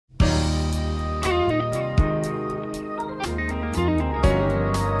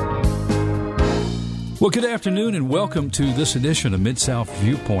Well, good afternoon and welcome to this edition of Mid-South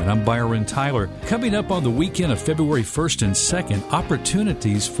Viewpoint. I'm Byron Tyler. Coming up on the weekend of February 1st and 2nd,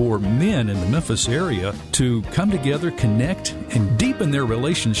 opportunities for men in the Memphis area to come together, connect, and deepen their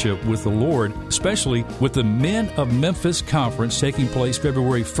relationship with the Lord, especially with the Men of Memphis Conference taking place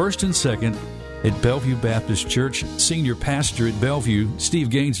February 1st and 2nd at Bellevue Baptist Church. Senior pastor at Bellevue, Steve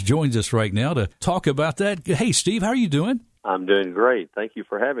Gaines, joins us right now to talk about that. Hey, Steve, how are you doing? I'm doing great. Thank you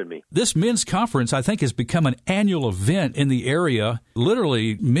for having me. This men's conference, I think, has become an annual event in the area.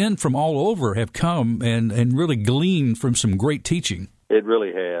 Literally, men from all over have come and really gleaned from some great teaching. It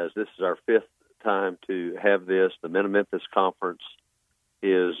really has. This is our fifth time to have this. The Men of Memphis Conference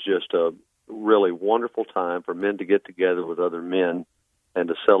is just a really wonderful time for men to get together with other men and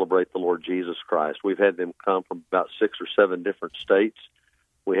to celebrate the Lord Jesus Christ. We've had them come from about 6 or 7 different states.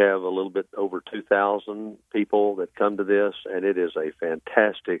 We have a little bit over 2,000 people that come to this, and it is a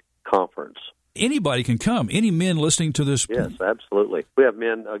fantastic conference. Anybody can come. Any men listening to this? Yes, absolutely. We have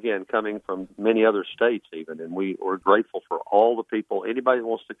men, again, coming from many other states even, and we're grateful for all the people, anybody that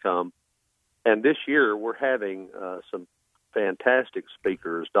wants to come. And this year we're having some fantastic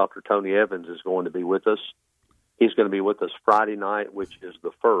speakers. Dr. Tony Evans is going to be with us. He's going to be with us Friday night, which is the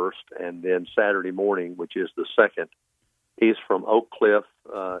 1st, and then Saturday morning, which is the 2nd. He's from Oak Cliff,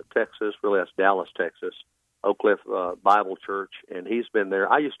 Texas. Really, that's Dallas, Texas. Oak Cliff Bible Church, and he's been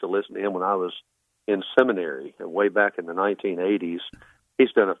there. I used to listen to him when I was in seminary, way back in the 1980s.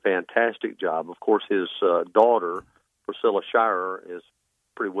 He's done a fantastic job. Of course, his daughter, Priscilla Shirer, is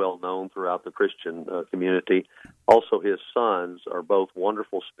pretty well known throughout the Christian community. Also, his sons are both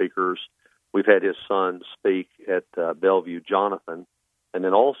wonderful speakers. We've had his son speak at Bellevue, Jonathan. And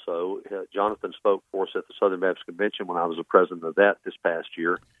then also, Jonathan spoke for us at the Southern Baptist Convention when I was the president of that this past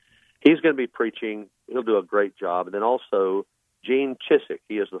year. He's going to be preaching. He'll do a great job. And then also, Gene Chizik.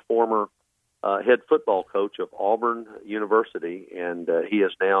 He is the former head football coach of Auburn University, and he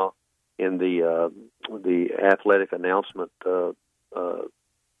is now in the athletic announcement.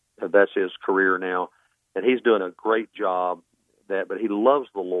 That's his career now. And he's doing a great job. But he loves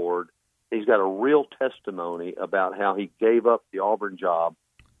the Lord. He's got a real testimony about how he gave up the Auburn job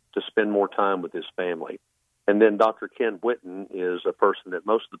to spend more time with his family. And then Dr. Ken Whitten is a person that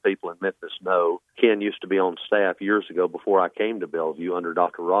most of the people in Memphis know. Ken used to be on staff years ago before I came to Bellevue under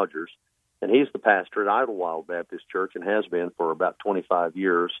Dr. Rogers. And he's the pastor at Idlewild Baptist Church and has been for about 25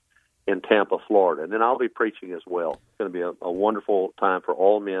 years in Tampa, Florida. And then I'll be preaching as well. It's going to be a wonderful time for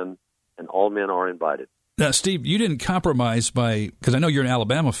all men, and all men are invited. Now, Steve, you didn't compromise because I know you're an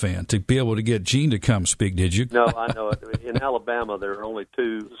Alabama fan, to be able to get Gene to come speak, did you? No, I know it. In Alabama, there are only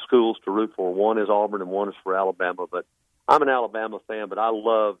 2 schools to root for. One is Auburn and one is for Alabama. But I'm an Alabama fan, but I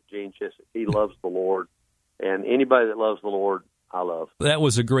love Gene Chizik. He loves the Lord, and anybody that loves the Lord, I love. That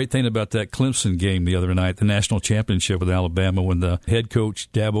was a great thing about that Clemson game the other night, the national championship with Alabama, when the head coach,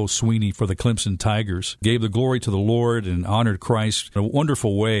 Dabo Swinney, for the Clemson Tigers, gave the glory to the Lord and honored Christ in a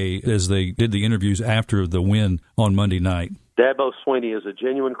wonderful way as they did the interviews after the win on Monday night. Dabo Swinney is a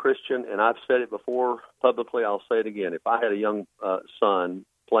genuine Christian, and I've said it before publicly. I'll say it again. If I had a young son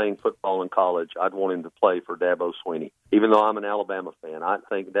playing football in college, I'd want him to play for Dabo Swinney. Even though I'm an Alabama fan, I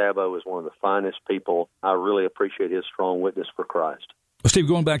think Dabo is one of the finest people. I really appreciate his strong witness for Christ. Well, Steve,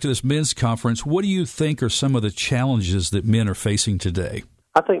 going back to this men's conference, what do you think are some of the challenges that men are facing today?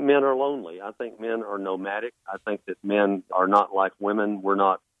 I think men are lonely. I think men are nomadic. I think that men are not like women. We're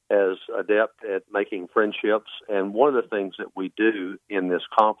not as adept at making friendships. And one of the things that we do in this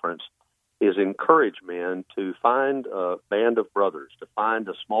conference is encourage men to find a band of brothers, to find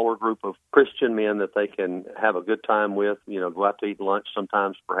a smaller group of Christian men that they can have a good time with, go out to eat lunch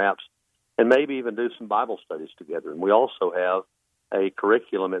sometimes perhaps, and maybe even do some Bible studies together. And we also have a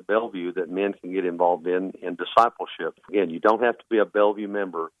curriculum at Bellevue that men can get involved in discipleship. Again, you don't have to be a Bellevue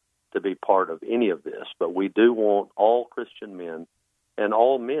member to be part of any of this, but we do want all Christian men and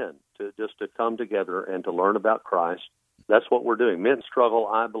all men to come together and to learn about Christ. That's what we're doing. Men struggle,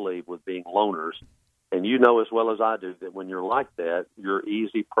 I believe, with being loners. And you know as well as I do that when you're like that, you're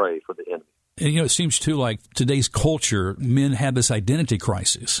easy prey for the enemy. And, it seems, too, like today's culture, men have this identity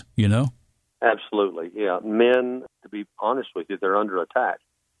crisis, Absolutely, yeah. Men, to be honest with you, they're under attack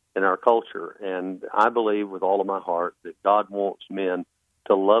in our culture. And I believe with all of my heart that God wants men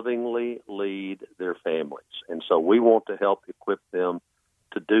to lovingly lead their families. And so we want to help equip them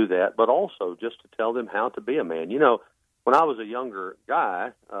to do that, but also just to tell them how to be a man. When I was a younger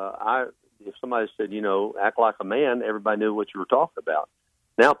guy, if somebody said, act like a man, everybody knew what you were talking about.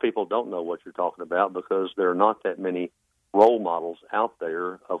 Now people don't know what you're talking about because there are not that many role models out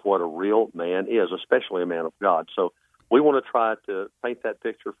there of what a real man is, especially a man of God. So we want to try to paint that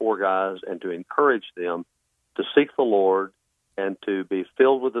picture for guys and to encourage them to seek the Lord and to be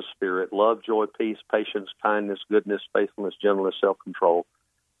filled with the Spirit, love, joy, peace, patience, kindness, goodness, faithfulness, gentleness, self-control,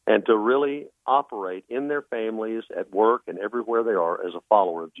 and to really operate in their families, at work, and everywhere they are as a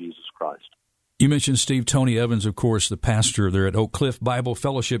follower of Jesus Christ. You mentioned Steve Tony Evans, of course, the pastor there at Oak Cliff Bible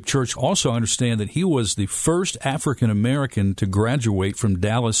Fellowship Church. Also understand that he was the first African-American to graduate from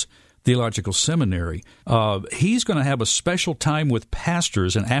Dallas Theological Seminary. He's going to have a special time with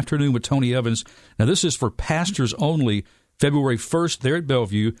pastors, an afternoon with Tony Evans. Now, this is for pastors only, February 1st there at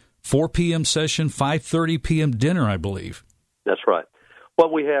Bellevue, 4 p.m. session, 5:30 p.m. dinner, I believe. That's right.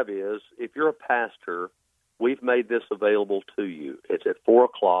 What we have is, if you're a pastor, we've made this available to you. It's at 4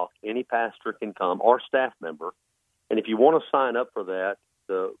 o'clock. Any pastor can come, or staff member. And if you want to sign up for that,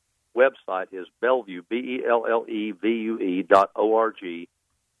 the website is Bellevue,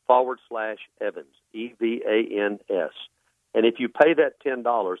 BELLEVUE.org/Evans, EVANS. And if you pay that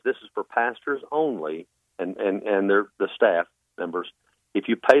 $10, this is for pastors only, and they're the staff members. If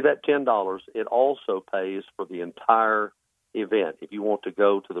you pay that $10, it also pays for the entire event. If you want to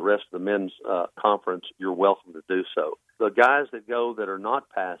go to the rest of the men's conference, you're welcome to do so. The guys that go that are not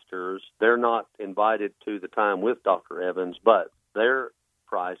pastors, they're not invited to the time with Dr. Evans, but their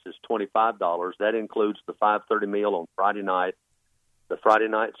price is $25. That includes the 5:30 meal on Friday night, the Friday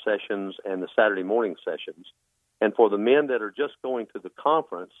night sessions, and the Saturday morning sessions. And for the men that are just going to the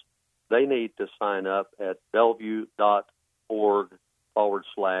conference, they need to sign up at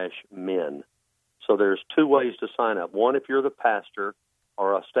bellevue.org/men. So there's two ways to sign up. One, if you're the pastor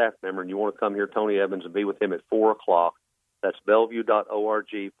or a staff member and you want to come here, Tony Evans, and be with him at 4 o'clock, that's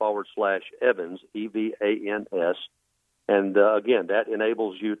bellevue.org/Evans, EVANS. And again, that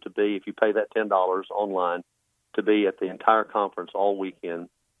enables you to be, if you pay that $10 online, to be at the entire conference all weekend.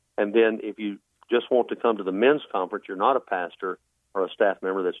 And then if you just want to come to the men's conference, you're not a pastor or a staff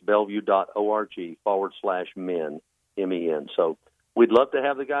member, that's bellevue.org/men, MEN. So we'd love to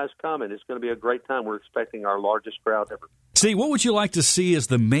have the guys come, and it's going to be a great time. We're expecting our largest crowd ever. Steve, what would you like to see as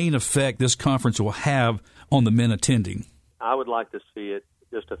the main effect this conference will have on the men attending? I would like to see it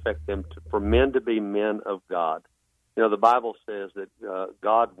just affect them, for men to be men of God. You know, the Bible says that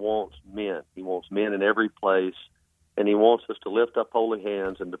God wants men. He wants men in every place, and He wants us to lift up holy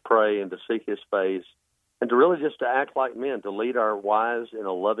hands and to pray and to seek His face and to really just to act like men, to lead our wives in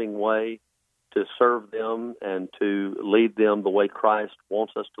a loving way, to serve them and to lead them the way Christ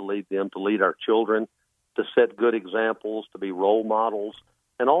wants us to lead them, to lead our children, to set good examples, to be role models,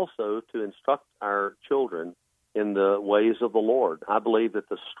 and also to instruct our children in the ways of the Lord. I believe that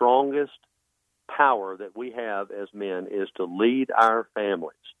the strongest power that we have as men is to lead our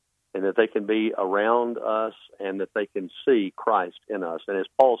families, and that they can be around us and that they can see Christ in us. And as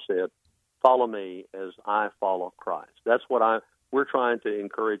Paul said, follow me as I follow Christ. That's what we're trying to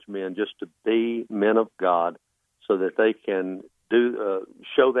encourage men, just to be men of God, so that they can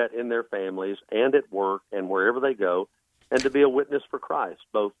show that in their families and at work and wherever they go, and to be a witness for Christ,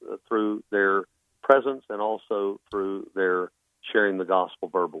 both through their presence and also through their sharing the gospel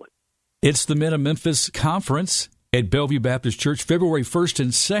verbally. It's the Men of Memphis Conference at Bellevue Baptist Church, February 1st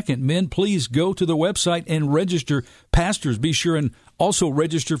and 2nd. Men, please go to the website and register. Pastors, be sure and also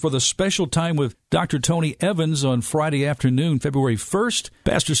register for the special time with Dr. Tony Evans on Friday afternoon, February 1st.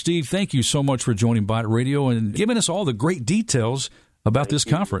 Pastor Steve, thank you so much for joining Bite Radio and giving us all the great details about this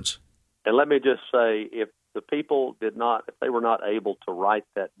conference. And let me just say, if the people if they were not able to write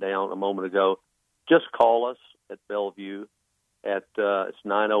that down a moment ago, just call us at Bellevue. It's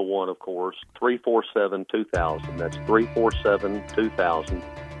 901, of course, 347-2000. That's 347-2000.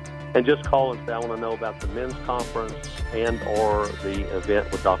 And just call and say, I want to know about the men's conference and or the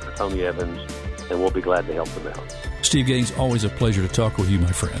event with Dr. Tony Evans, and we'll be glad to help them out. Steve Gaines, always a pleasure to talk with you,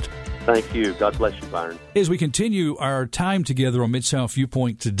 my friend. Thank you. God bless you, Byron. As we continue our time together on Mid-South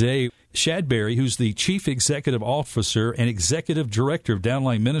Viewpoint today, Shad Berry, who's the Chief Executive Officer and Executive Director of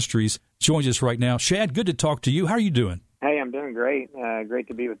Downline Ministries, joins us right now. Shad, good to talk to you. How are you doing? Hey, I'm doing great. Great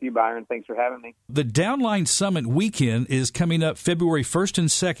to be with you, Byron. Thanks for having me. The Downline Summit weekend is coming up February 1st and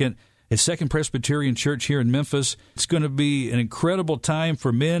 2nd at Second Presbyterian Church here in Memphis. It's going to be an incredible time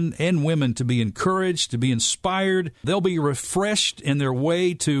for men and women to be encouraged, to be inspired. They'll be refreshed in their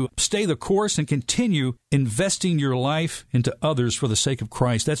way to stay the course and continue investing your life into others for the sake of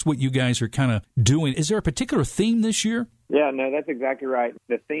Christ. That's what you guys are kind of doing. Is there a particular theme this year? Yeah, no, that's exactly right.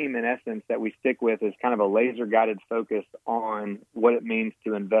 The theme, in essence, that we stick with is kind of a laser-guided focus on what it means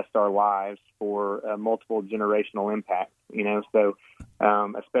to invest our lives for multiple generational impact. So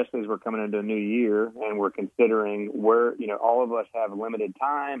especially as we're coming into a new year and we're considering where, all of us have limited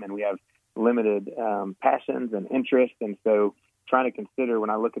time and we have limited passions and interests. And so trying to consider when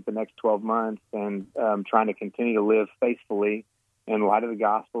I look at the next 12 months and trying to continue to live faithfully in light of the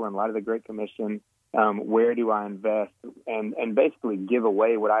gospel, in light of the Great Commission, where do I invest and basically give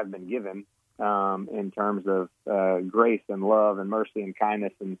away what I've been given in terms of grace and love and mercy and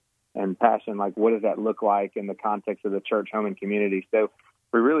kindness and passion. Like, what does that look like in the context of the church, home, and community? So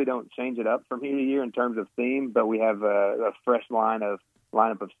we really don't change it up from year to year in terms of theme, but we have a fresh lineup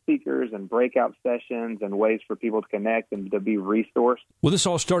of speakers and breakout sessions and ways for people to connect and to be resourced. Well, this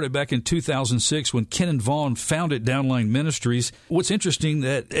all started back in 2006 when Ken and Vaughn founded Downline Ministries. What's interesting,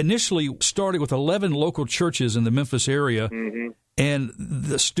 that initially started with 11 local churches in the Memphis area, and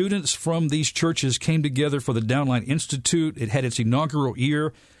the students from these churches came together for the Downline Institute. It had its inaugural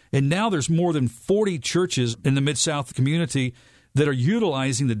year, and now there's more than 40 churches in the Mid-South community that are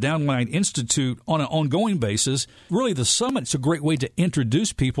utilizing the Downline Institute on an ongoing basis. Really, the summit's a great way to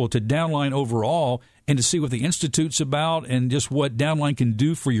introduce people to Downline overall and to see what the Institute's about and just what Downline can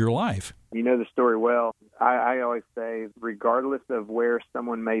do for your life. You know the story well. I always say, regardless of where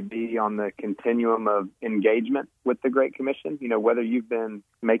someone may be on the continuum of engagement with the Great Commission, whether you've been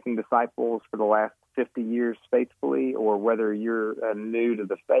making disciples for the last 50 years faithfully or whether you're new to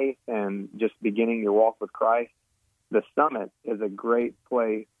the faith and just beginning your walk with Christ, the summit is a great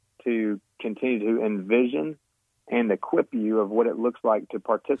place to continue to envision and equip you of what it looks like to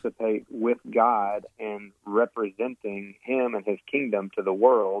participate with God and representing Him and His kingdom to the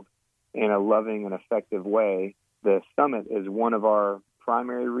world in a loving and effective way. The summit is one of our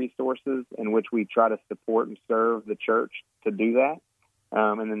primary resources in which we try to support and serve the church to do that.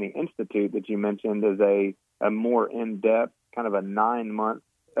 And then the Institute that you mentioned is a more in-depth, kind of a 9-month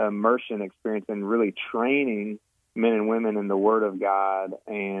immersion experience in really training men and women in the Word of God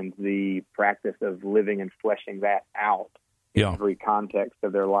and the practice of living and fleshing that out in every context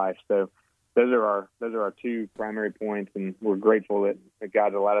of their life. So those are our two primary points, and we're grateful that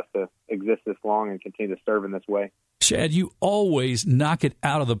God's allowed us to exist this long and continue to serve in this way. Chad, you always knock it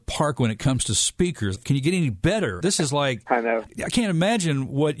out of the park when it comes to speakers. Can you get any better? This is like, I know. I can't imagine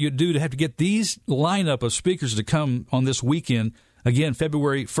what you'd do to have to get these lineup of speakers to come on this weekend. Again,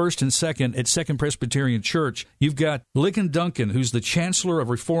 February 1st and 2nd at Second Presbyterian Church. You've got Lincoln Duncan, who's the Chancellor of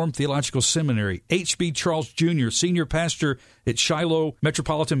Reformed Theological Seminary, H.B. Charles Jr., Senior Pastor at Shiloh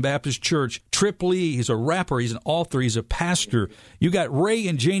Metropolitan Baptist Church, Trip Lee, he's a rapper, he's an author, he's a pastor. You got Ray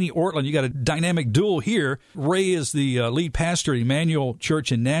and Janie Ortland. You got a dynamic duo here. Ray is the lead pastor at Emmanuel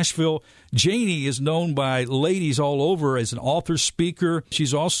Church in Nashville. Janie is known by ladies all over as an author, speaker.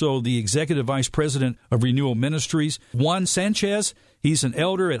 She's also the Executive Vice President of Renewal Ministries. Juan Sanchez, he's an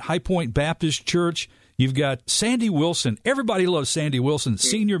elder at High Point Baptist Church. You've got Sandy Wilson. Everybody loves Sandy Wilson,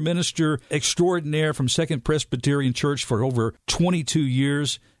 senior minister extraordinaire from Second Presbyterian Church for over 22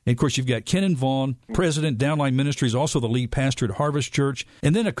 years. And, of course, you've got Ken and Vaughn, President, Downline Ministries, also the lead pastor at Harvest Church.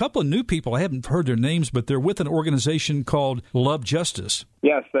 And then a couple of new people. I haven't heard their names, but they're with an organization called Love Justice.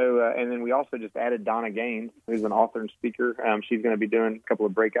 Yeah, so, and then we also just added Donna Gaines, who's an author and speaker. She's going to be doing a couple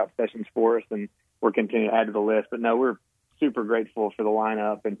of breakout sessions for us, and we're continuing to add to the list. But, no, we're super grateful for the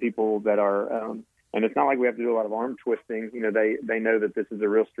lineup and people that are and it's not like we have to do a lot of arm twisting. They know that this is a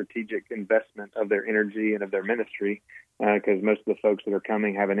real strategic investment of their energy and of their ministry because most of the folks that are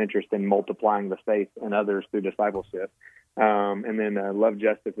coming have an interest in multiplying the faith in others through discipleship. And then Love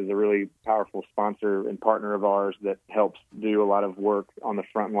Justice is a really powerful sponsor and partner of ours that helps do a lot of work on the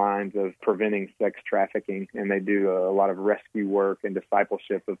front lines of preventing sex trafficking, and they do a lot of rescue work and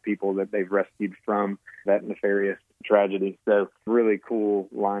discipleship of people that they've rescued from that nefarious tragedy. So really cool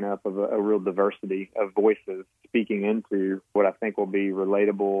lineup of a real diversity of voices speaking into what I think will be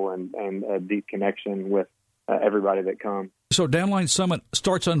relatable and a deep connection with everybody that comes. So Downline Summit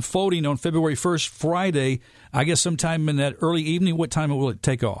starts unfolding on February 1st, Friday, I guess sometime in that early evening. What time will it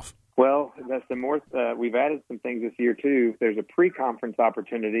take off? Well, that's some more. We've added some things this year, too. There's a pre-conference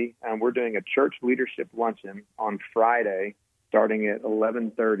opportunity. We're doing a church leadership luncheon on Friday starting at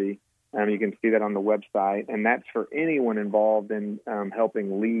 11:30. You can see that on the website, and that's for anyone involved in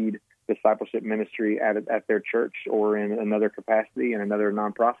helping lead discipleship ministry at their church or in another capacity, in another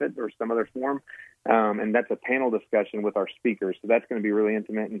nonprofit or some other form. And that's a panel discussion with our speakers. So that's going to be really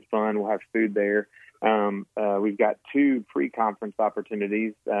intimate and fun. We'll have food there. We've got 2 pre-conference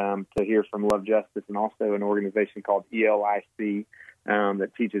opportunities to hear from Love Justice and also an organization called ELIC that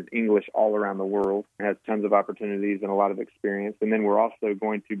teaches English all around the world. It has tons of opportunities and a lot of experience. And then we're also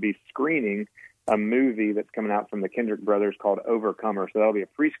going to be screening a movie that's coming out from the Kendrick brothers called Overcomer. So that'll be a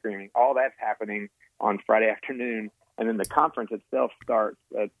pre-screening. All that's happening on Friday afternoon And then the conference itself starts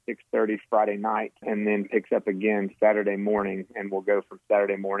at 6:30 Friday night and then picks up again Saturday morning, and we'll go from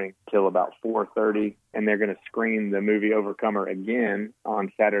Saturday morning till about 4:30. And they're going to screen the movie Overcomer again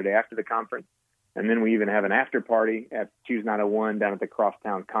on Saturday after the conference. And then we even have an after party at Choose 901 down at the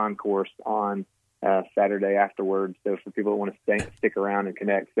Crosstown Concourse on Saturday afterwards. So for people that want to stick around and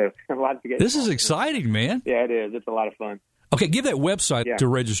connect. So a lot to get. This is exciting, man. Yeah, it is. It's a lot of fun. Okay, give that website to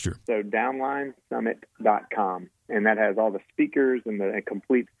register. So downlinesummit.com, and that has all the speakers and the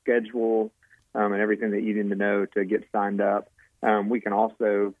complete schedule and everything that you need to know to get signed up. We can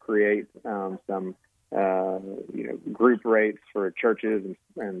also create some group rates for churches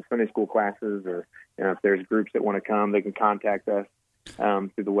and Sunday school classes, or if there's groups that want to come, they can contact us through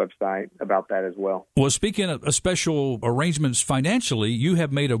the website about that as well. Well, speaking of special arrangements financially, you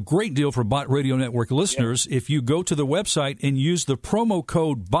have made a great deal for Bott Radio Network listeners. Yep. If you go to the website and use the promo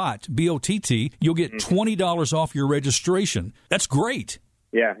code BOTT, B-O-T-T, you'll get $20 off your registration. That's great.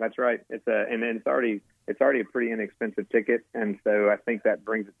 Yeah, that's right. It's already a pretty inexpensive ticket, and so I think that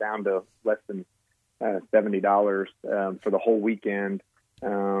brings it down to less than $70 for the whole weekend.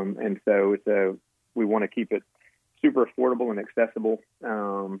 And so we want to keep it super affordable and accessible,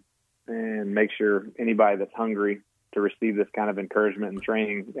 and make sure anybody that's hungry to receive this kind of encouragement and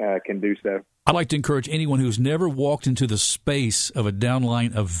training can do so. I'd like to encourage anyone who's never walked into the space of a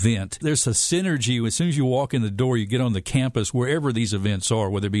Downline event. There's a synergy. As soon as you walk in the door, you get on the campus, wherever these events are,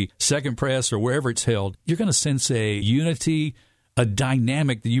 whether it be Second Press or wherever it's held, you're going to sense a unity, a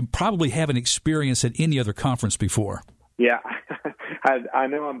dynamic that you probably haven't experienced at any other conference before. Yeah, I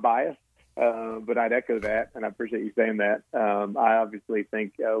know I'm biased. But I'd echo that, and I appreciate you saying that. I obviously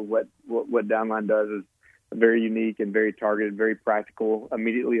think what Downline does is very unique and very targeted, very practical,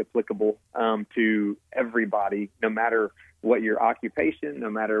 immediately applicable to everybody, no matter what your occupation,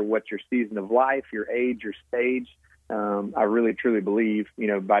 no matter what your season of life, your age, your stage. I really, truly believe,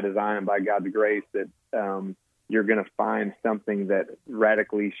 by design and by God's grace, that you're going to find something that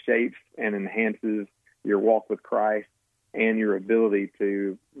radically shapes and enhances your walk with Christ and your ability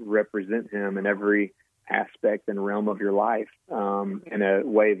to represent him in every aspect and realm of your life in a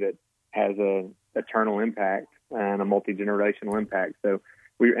way that has an eternal impact and a multi-generational impact. So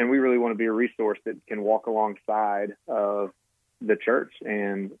we really want to be a resource that can walk alongside of the church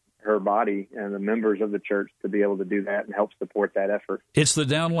and her body and the members of the church to be able to do that and help support that effort. It's the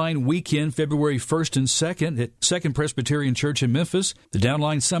Downline Weekend, February 1st and 2nd at Second Presbyterian Church in Memphis. The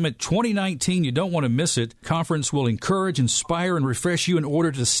Downline Summit 2019, you don't want to miss it. Conference will encourage, inspire, and refresh you in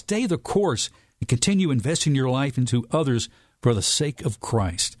order to stay the course and continue investing your life into others for the sake of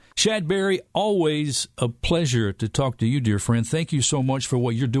Christ. Shad Berry, always a pleasure to talk to you, dear friend. Thank you so much for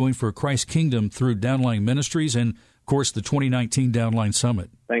what you're doing for Christ's Kingdom through Downline Ministries and, of course, the 2019 Downline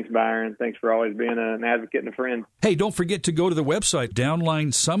Summit. Thanks, Byron. Thanks for always being an advocate and a friend. Hey, don't forget to go to the website,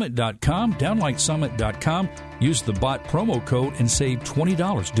 downlinesummit.com, downlinesummit.com. Use the BOTT promo code and save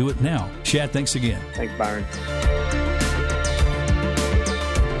 $20. Do it now. Shad, thanks again. Thanks, Byron.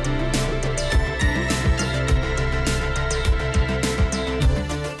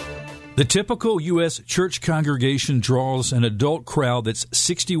 The typical U.S. church congregation draws an adult crowd that's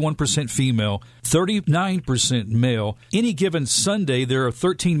 61% female, 39% male. Any given Sunday, there are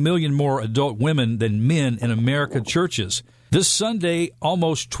 13 million more adult women than men in American churches. This Sunday,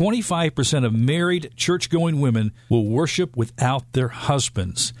 almost 25% of married church-going women will worship without their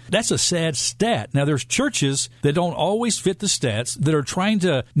husbands. That's a sad stat. Now, there's churches that don't always fit the stats that are trying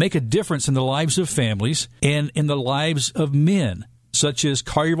to make a difference in the lives of families and in the lives of men, such as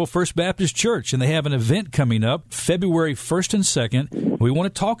Collierville First Baptist Church, and they have an event coming up February 1st and 2nd. We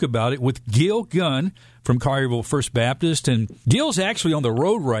want to talk about it with Gil Gunn from Collierville First Baptist, and Gil's actually on the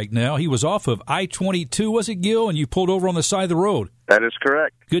road right now. He was off of I-22, was it, Gil, and you pulled over on the side of the road? That is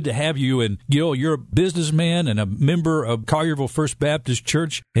correct. Good to have you. And Gil, you're a businessman and a member of Collierville First Baptist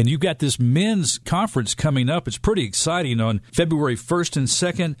Church, and you've got this men's conference coming up. It's pretty exciting on February 1st and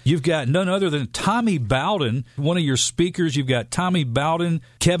 2nd. You've got none other than Tommy Bowden, one of your speakers. You've got Tommy Bowden,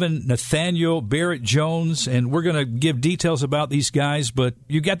 Kevin Nathaniel, Barrett Jones, and we're going to give details about these guys, but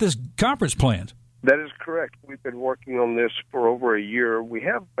you got this conference planned. That is correct. We've been working on this for over a year. We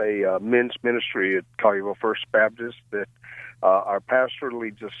have a men's ministry at Collierville First Baptist that our pastor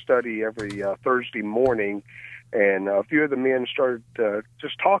leads a study every Thursday morning, and a few of the men started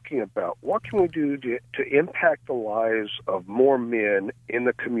just talking about what can we do to impact the lives of more men in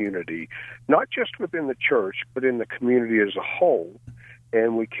the community, not just within the church, but in the community as a whole.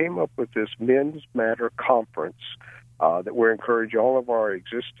 And we came up with this Men's Matter Conference that we're encouraging all of our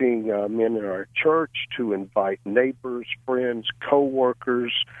existing men in our church to invite neighbors, friends,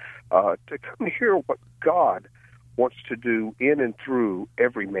 co-workers to come hear what God wants to do in and through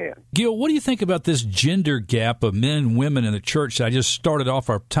every man. Gil, what do you think about this gender gap of men and women in the church that I just started off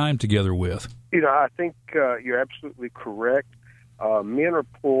our time together with? I think you're absolutely correct. Men are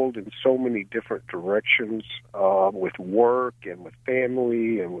pulled in so many different directions with work and with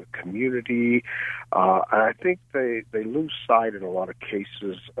family and with community. And I think they lose sight in a lot of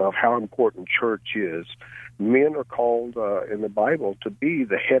cases of how important church is. Men are called in the Bible to be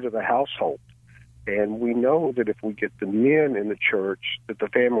the head of the household. And we know that if we get the men in the church, that the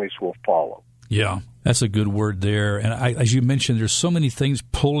families will follow. Yeah, that's a good word there. And as you mentioned, there's so many things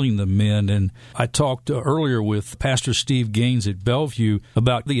pulling the men. And I talked earlier with Pastor Steve Gaines at Bellevue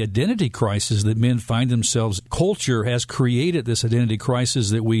about the identity crisis that men find themselves. Culture has created this identity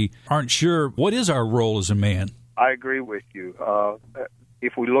crisis that we aren't sure what is our role as a man. I agree with you.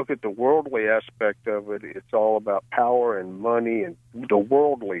 If we look at the worldly aspect of it, it's all about power and money and the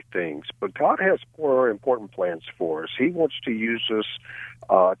worldly things. But God has more important plans for us. He wants to use us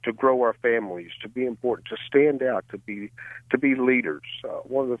to grow our families, to be important, to stand out, to be leaders.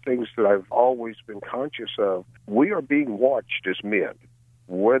 One of the things that I've always been conscious of, we are being watched as men.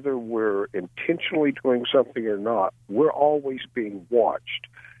 Whether we're intentionally doing something or not, we're always being watched.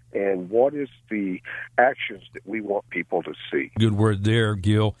 And what is the actions that we want people to see? Good word there,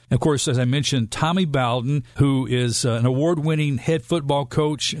 Gil. Of course, as I mentioned, Tommy Bowden, who is an award-winning head football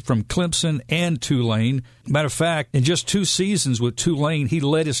coach from Clemson and Tulane. Matter of fact, in just 2 seasons with Tulane, he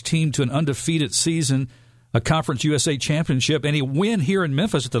led his team to an undefeated season, a Conference USA championship, and he win here in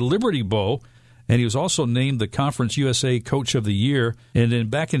Memphis at the Liberty Bowl. And he was also named the Conference USA Coach of the Year. And then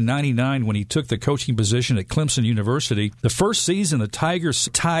back in 99, when he took the coaching position at Clemson University, the first season, the Tigers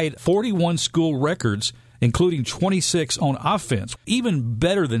tied 41 school records, including 26 on offense. Even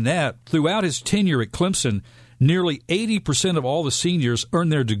better than that, throughout his tenure at Clemson, nearly 80% of all the seniors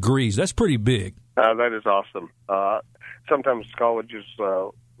earned their degrees. That's pretty big. That is awesome. Sometimes colleges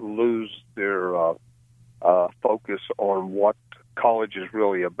lose their focus on what college is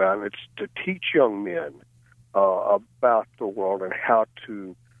really about. It's to teach young men about the world and how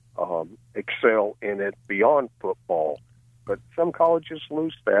to excel in it beyond football. But some colleges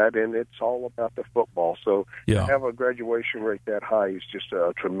lose that, and it's all about the football. So to have a graduation rate that high is just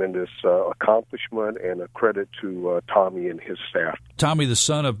a tremendous accomplishment and a credit to Tommy and his staff. Tommy, the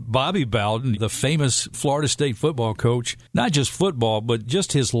son of Bobby Bowden, the famous Florida State football coach, not just football, but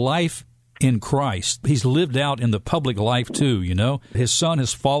just his life in Christ. He's lived out in the public life too, you know. His son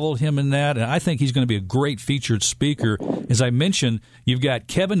has followed him in that, and I think he's going to be a great featured speaker. As I mentioned, you've got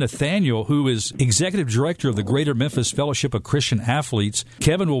Kevin Nathaniel, who is Executive Director of the Greater Memphis Fellowship of Christian Athletes.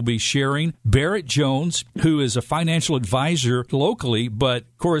 Kevin will be sharing. Barrett Jones, who is a financial advisor locally, but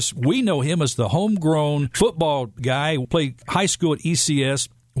of course we know him as the homegrown football guy who played high school at ECS,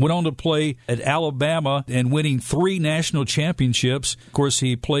 went on to play at Alabama and winning 3 national championships. Of course,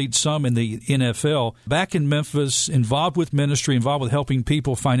 he played some in the NFL. Back in Memphis, involved with ministry, involved with helping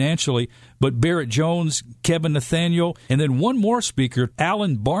people financially. But Barrett Jones, Kevin Nathaniel, and then one more speaker,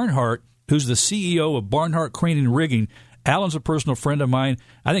 Alan Barnhart, who's the CEO of Barnhart Crane and Rigging. Alan's a personal friend of mine.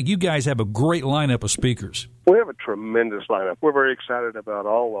 I think you guys have a great lineup of speakers. We have a tremendous lineup. We're very excited about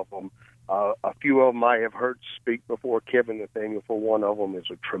all of them. A few of them I have heard speak before. Kevin Nathaniel, for one of them,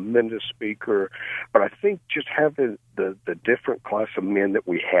 is a tremendous speaker. But I think just having the different class of men that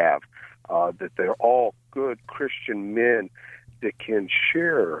we have, that they're all good Christian men that can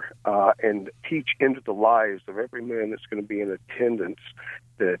share and teach into the lives of every man that's going to be in attendance,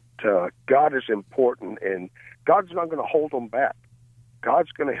 that God is important and God's not going to hold them back.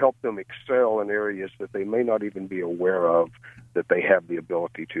 God's going to help them excel in areas that they may not even be aware of that they have the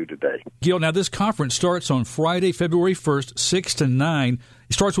ability to today. Gil, now this conference starts on Friday, February 1st, 6 to 9.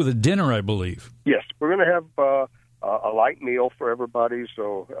 It starts with a dinner, I believe. Yes, we're going to have a light meal for everybody.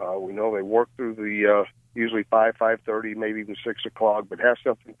 So we know they work through the usually 5:30, maybe even 6 o'clock, but have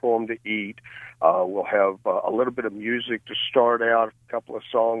something for them to eat. We'll have a little bit of music to start out, a couple of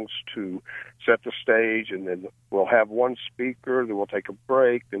songs to set the stage, and then we'll have one speaker, then we'll take a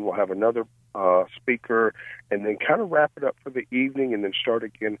break, then we'll have another speaker, and then kind of wrap it up for the evening, and then start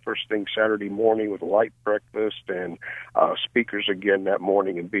again first thing Saturday morning with a light breakfast and speakers again that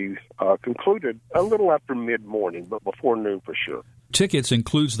morning, and be concluded a little after mid-morning, but before noon for sure. Tickets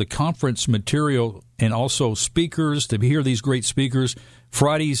includes the conference material and also speakers to hear these great speakers,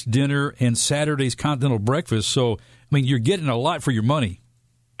 Friday's dinner, and Saturday's continental breakfast. So, I mean, you're getting a lot for your money.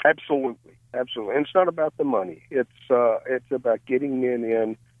 Absolutely. Absolutely. And it's not about the money. It's about getting men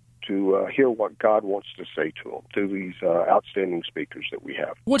in to hear what God wants to say to them, to these outstanding speakers that we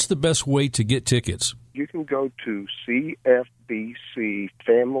have. What's the best way to get tickets? You can go to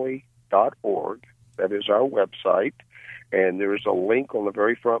cfbcfamily.org. That is our website. And there's a link on the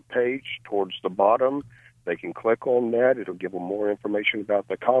very front page towards the bottom. They can click on that. It'll give them more information about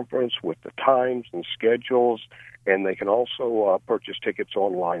the conference with the times and schedules, and they can also purchase tickets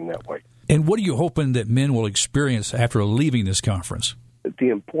online that way. And what are you hoping that men will experience after leaving this conference? The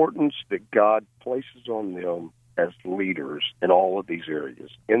importance that God places on them as leaders in all of these areas,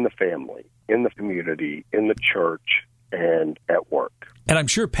 in the family, in the community, in the church, and at work. And I'm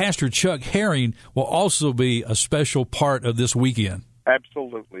sure Pastor Chuck Herring will also be a special part of this weekend.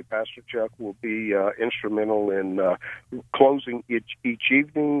 Absolutely. Pastor Chuck will be instrumental in closing each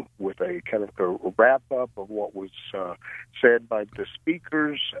evening with a kind of a wrap-up of what was said by the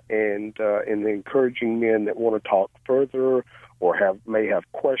speakers and encouraging men that want to talk further or may have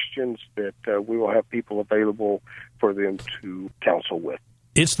questions that we will have people available for them to counsel with.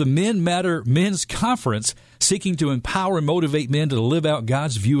 It's the Men Matter Men's Conference, seeking to empower and motivate men to live out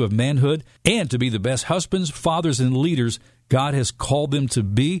God's view of manhood and to be the best husbands, fathers, and leaders God has called them to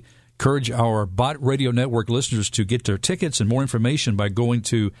be. Encourage our Bott Radio Network listeners to get their tickets and more information by going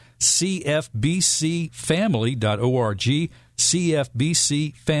to cfbcfamily.org,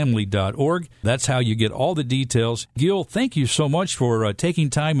 cfbcfamily.org. That's how you get all the details. Gil, thank you so much for taking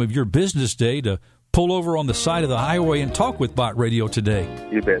time of your business day to pull over on the side of the highway and talk with Bott Radio today.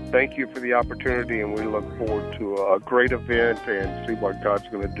 You bet. Thank you for the opportunity, and we look forward to a great event and see what God's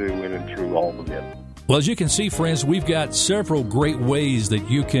going to do in and through all the men. Well, as you can see, friends, we've got several great ways that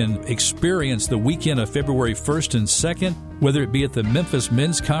you can experience the weekend of February 1st and 2nd, whether it be at the Memphis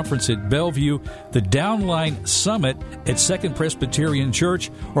Men's Conference at Bellevue, the Downline Summit at Second Presbyterian Church,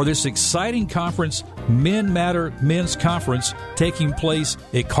 or this exciting conference, Men Matter Men's Conference, taking place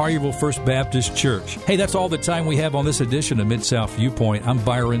at Collierville First Baptist Church. Hey, that's all the time we have on this edition of Mid-South Viewpoint. I'm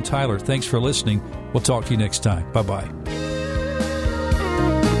Byron Tyler. Thanks for listening. We'll talk to you next time. Bye-bye.